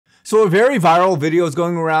So a very viral video is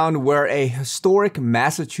going around where a historic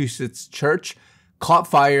Massachusetts church caught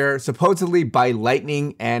fire supposedly by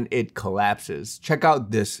lightning and it collapses. Check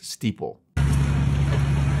out this steeple.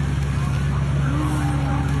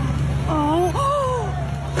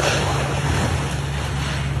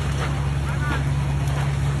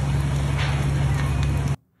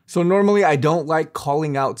 So normally I don't like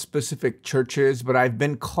calling out specific churches, but I've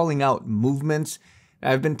been calling out movements.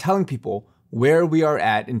 I've been telling people where we are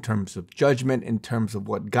at in terms of judgment, in terms of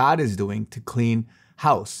what God is doing to clean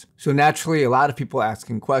house. So naturally, a lot of people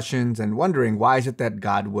asking questions and wondering why is it that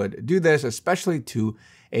God would do this, especially to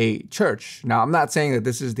a church. Now, I'm not saying that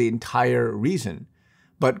this is the entire reason,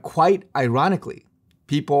 but quite ironically,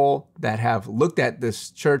 people that have looked at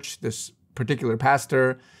this church, this particular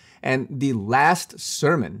pastor, and the last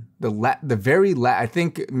sermon, I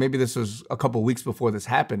think maybe this was a couple weeks before this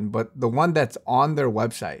happened, but the one that's on their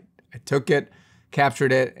website, I took it,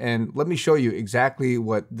 captured it, and let me show you exactly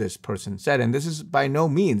what this person said. And this is by no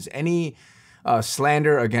means any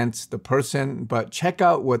slander against the person, but check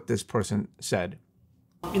out what this person said.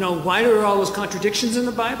 You know, why are there all those contradictions in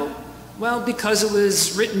the Bible? Well, because it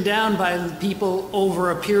was written down by people over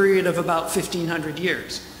a period of about 1,500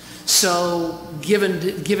 years. So given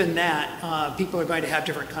that, people are going to have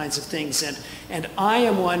different kinds of things. And I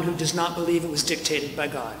am one who does not believe it was dictated by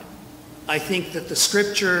God. I think that the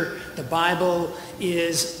scripture, the Bible,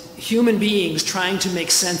 is human beings trying to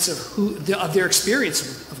make sense of their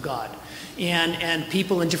experience of God. And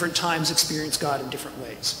people in different times experience God in different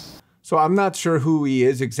ways. So I'm not sure who he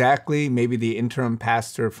is exactly, maybe the interim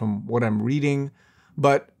pastor from what I'm reading.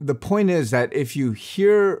 But the point is that if you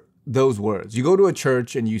hear those words, you go to a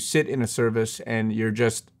church and you sit in a service and you're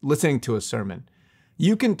just listening to a sermon,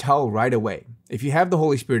 you can tell right away. If you have the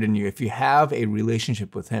Holy Spirit in you, if you have a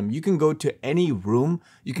relationship with Him, you can go to any room,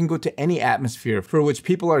 you can go to any atmosphere for which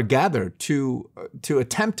people are gathered to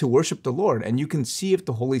attempt to worship the Lord. And you can see if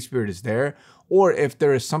the Holy Spirit is there or if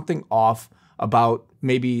there is something off about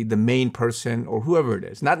maybe the main person or whoever it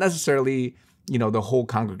is. Not necessarily, you know, the whole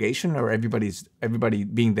congregation or everybody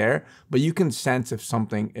being there, but you can sense if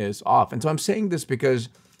something is off. And so I'm saying this because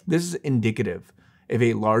this is indicative of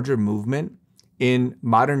a larger movement in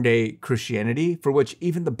modern day Christianity, for which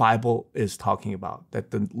even the Bible is talking about, that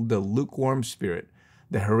the lukewarm spirit,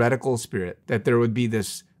 the heretical spirit, that there would be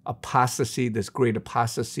this apostasy, this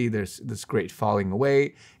great falling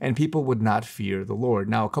away, and people would not fear the Lord.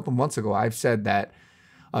 Now, a couple months ago, I've said that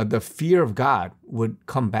the fear of God would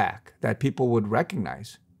come back, that people would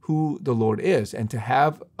recognize who the Lord is, and to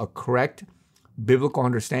have a correct biblical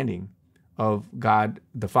understanding of God,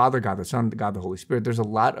 the Father, God, the Son, God, the Holy Spirit. There's a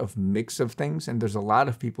lot of mix of things, and there's a lot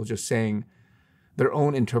of people just saying their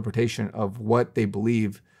own interpretation of what they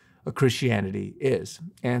believe a Christianity is.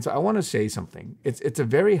 And so I want to say something. It's a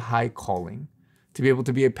very high calling to be able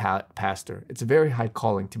to be a pastor. It's a very high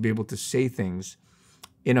calling to be able to say things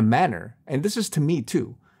in a manner, and this is to me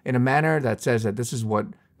too, in a manner that says that this is what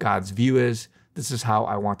God's view is. This is how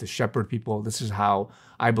I want to shepherd people. This is how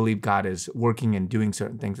I believe God is working and doing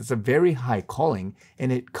certain things. It's a very high calling, and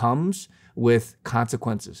it comes with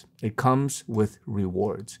consequences. It comes with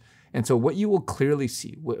rewards. And so what you will clearly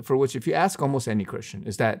see, for which if you ask almost any Christian,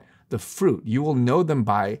 is that the fruit, you will know them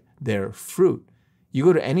by their fruit. You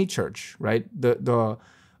go to any church, right? The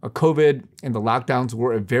COVID and the lockdowns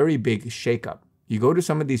were a very big shakeup. You go to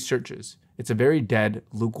some of these churches, it's a very dead,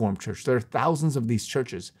 lukewarm church. There are thousands of these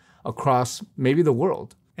churches across maybe the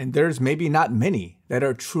world. And there's maybe not many that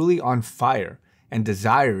are truly on fire and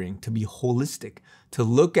desiring to be holistic, to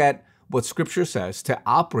look at what Scripture says, to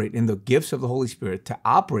operate in the gifts of the Holy Spirit, to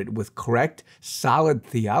operate with correct, solid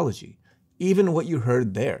theology. Even what you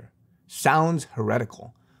heard there sounds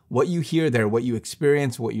heretical. What you hear there, what you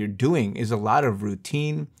experience, what you're doing is a lot of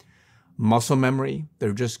routine, muscle memory.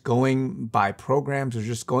 They're just going by programs, they're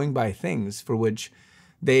just going by things for which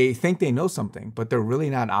they think they know something, but they're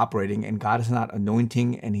really not operating, and God is not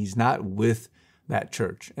anointing, and He's not with that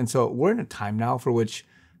church. And so we're in a time now for which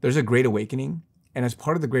there's a great awakening. And as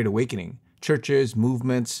part of the great awakening, churches,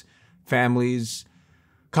 movements, families,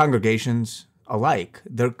 congregations alike,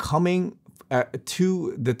 they're coming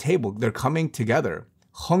to the table. They're coming together,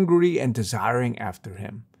 hungry and desiring after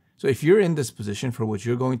Him. So if you're in this position for which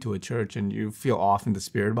you're going to a church and you feel off in the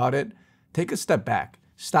spirit about it, take a step back.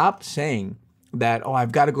 Stop saying that, oh,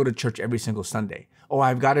 I've got to go to church every single Sunday. Oh,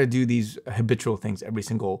 I've got to do these habitual things every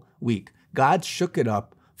single week. God shook it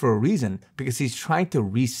up for a reason, because He's trying to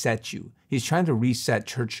reset you. He's trying to reset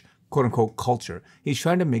church, quote unquote, culture. He's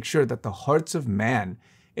trying to make sure that the hearts of man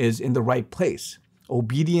is in the right place.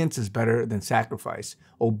 Obedience is better than sacrifice.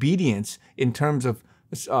 Obedience in terms of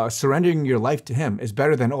surrendering your life to him is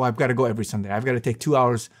better than, oh, I've got to go every Sunday. I've got to take 2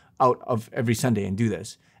 hours out of every Sunday and do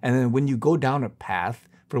this. And then when you go down a path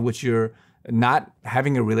for which you're not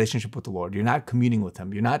having a relationship with the Lord, you're not communing with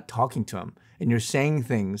him, you're not talking to him, and you're saying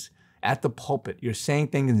things at the pulpit, you're saying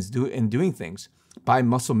things and doing things by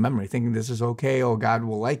muscle memory, thinking this is okay, oh, God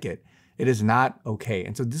will like it. It is not okay.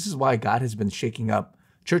 And so this is why God has been shaking up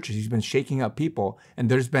churches. He's been shaking up people, and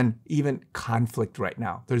there's been even conflict right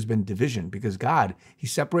now. There's been division because God,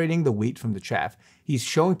 he's separating the wheat from the chaff. He's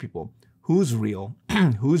showing people who's real,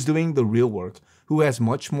 who's doing the real work, who has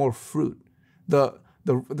much more fruit.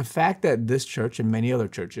 The fact that this church and many other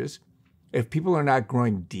churches, if people are not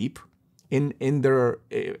growing deep in their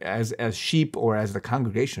as sheep or as the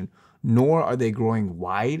congregation, nor are they growing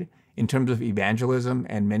wide in terms of evangelism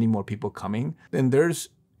and many more people coming, then there's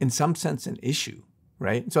in some sense an issue,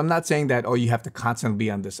 right? So I'm not saying that, oh, you have to constantly be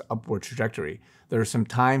on this upward trajectory. There are some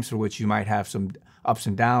times for which you might have some ups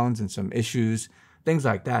and downs and some issues, things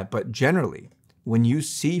like that. But generally, when you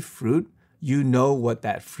see fruit, you know what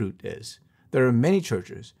that fruit is. There are many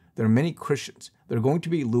churches, there are many Christians, they're going to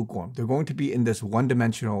be lukewarm. They're going to be in this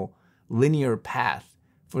one-dimensional linear path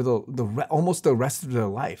for almost the rest of their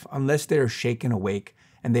life, unless they're shaken awake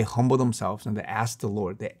and they humble themselves and they ask the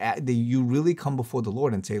Lord. You really come before the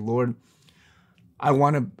Lord and say, Lord, I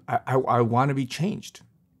want to be changed.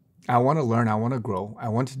 I want to learn. I want to grow. I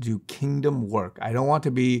want to do kingdom work. I don't want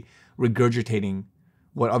to be regurgitating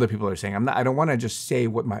what other people are saying. I don't want to just say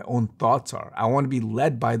what my own thoughts are. I want to be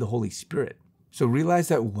led by the Holy Spirit. So realize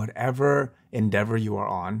that whatever endeavor you are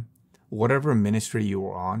on, whatever ministry you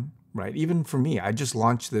are on, right? Even for me, I just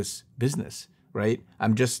launched this business, right?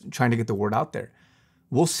 I'm just trying to get the word out there.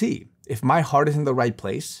 We'll see. If my heart is in the right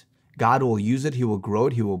place, God will use it. He will grow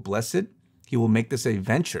it. He will bless it. He will make this a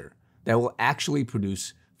venture that will actually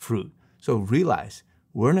produce fruit. So realize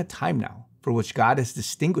we're in a time now for which God is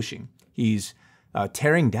distinguishing. He's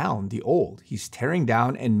tearing down the old. He's tearing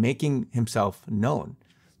down and making himself known.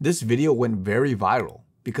 This video went very viral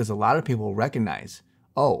because a lot of people recognize,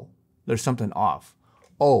 oh, there's something off.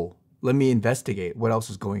 Oh, let me investigate what else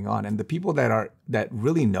is going on. And the people that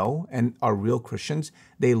really know and are real Christians,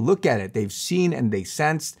 they look at it, they've seen and they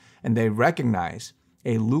sensed and they recognize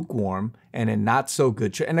a lukewarm and a not so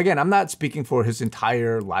good church. And again, I'm not speaking for his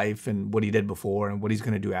entire life and what he did before and what he's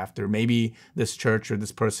going to do after. Maybe this church or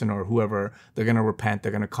this person or whoever, they're going to repent.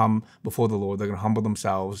 They're going to come before the Lord. They're going to humble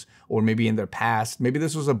themselves, or maybe in their past, maybe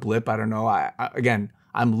this was a blip. I don't know. Again,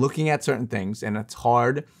 I'm looking at certain things and it's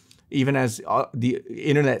hard, even as the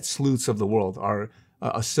internet sleuths of the world are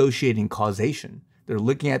associating causation. They're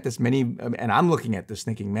looking at this and I'm looking at this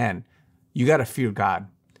thinking, man, you got to fear God.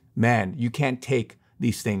 Man, you can't take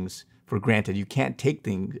these things for granted. You can't take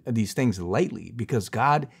these things lightly because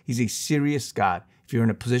God, he's a serious God. If you're in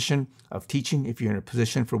a position of teaching, if you're in a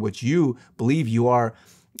position for which you believe you are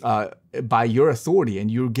by your authority and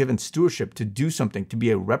you're given stewardship to do something, to be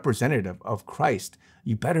a representative of Christ,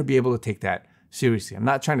 you better be able to take that seriously. I'm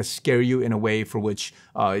not trying to scare you in a way for which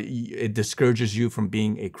it discourages you from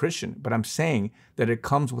being a Christian, but I'm saying that it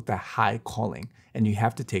comes with a high calling and you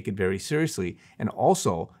have to take it very seriously. And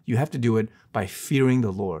also, you have to do it by fearing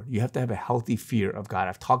the Lord. You have to have a healthy fear of God.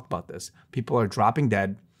 I've talked about this. People are dropping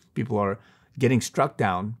dead. People are getting struck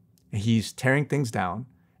down. And he's tearing things down.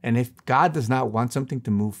 And if God does not want something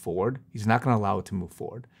to move forward, he's not going to allow it to move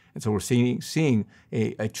forward. And so we're seeing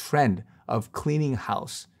a trend of cleaning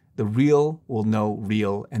house. The real will know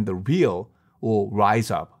real, and the real will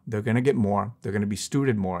rise up. They're going to get more. They're going to be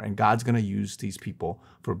stewarded more, and God's going to use these people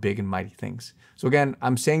for big and mighty things. So again,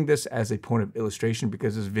 I'm saying this as a point of illustration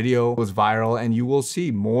because this video was viral, and you will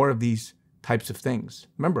see more of these types of things.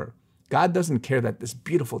 Remember, God doesn't care that this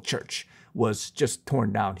beautiful church was just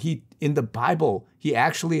torn down. In the Bible, he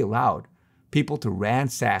actually allowed people to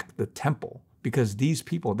ransack the temple because these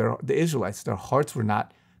people, the Israelites, their hearts were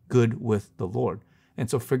not good with the Lord. And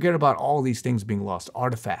so forget about all these things being lost,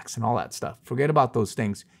 artifacts and all that stuff. Forget about those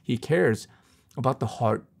things. He cares about the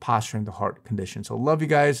heart posture and the heart condition. So love you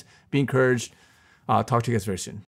guys. Be encouraged. Talk to you guys very soon.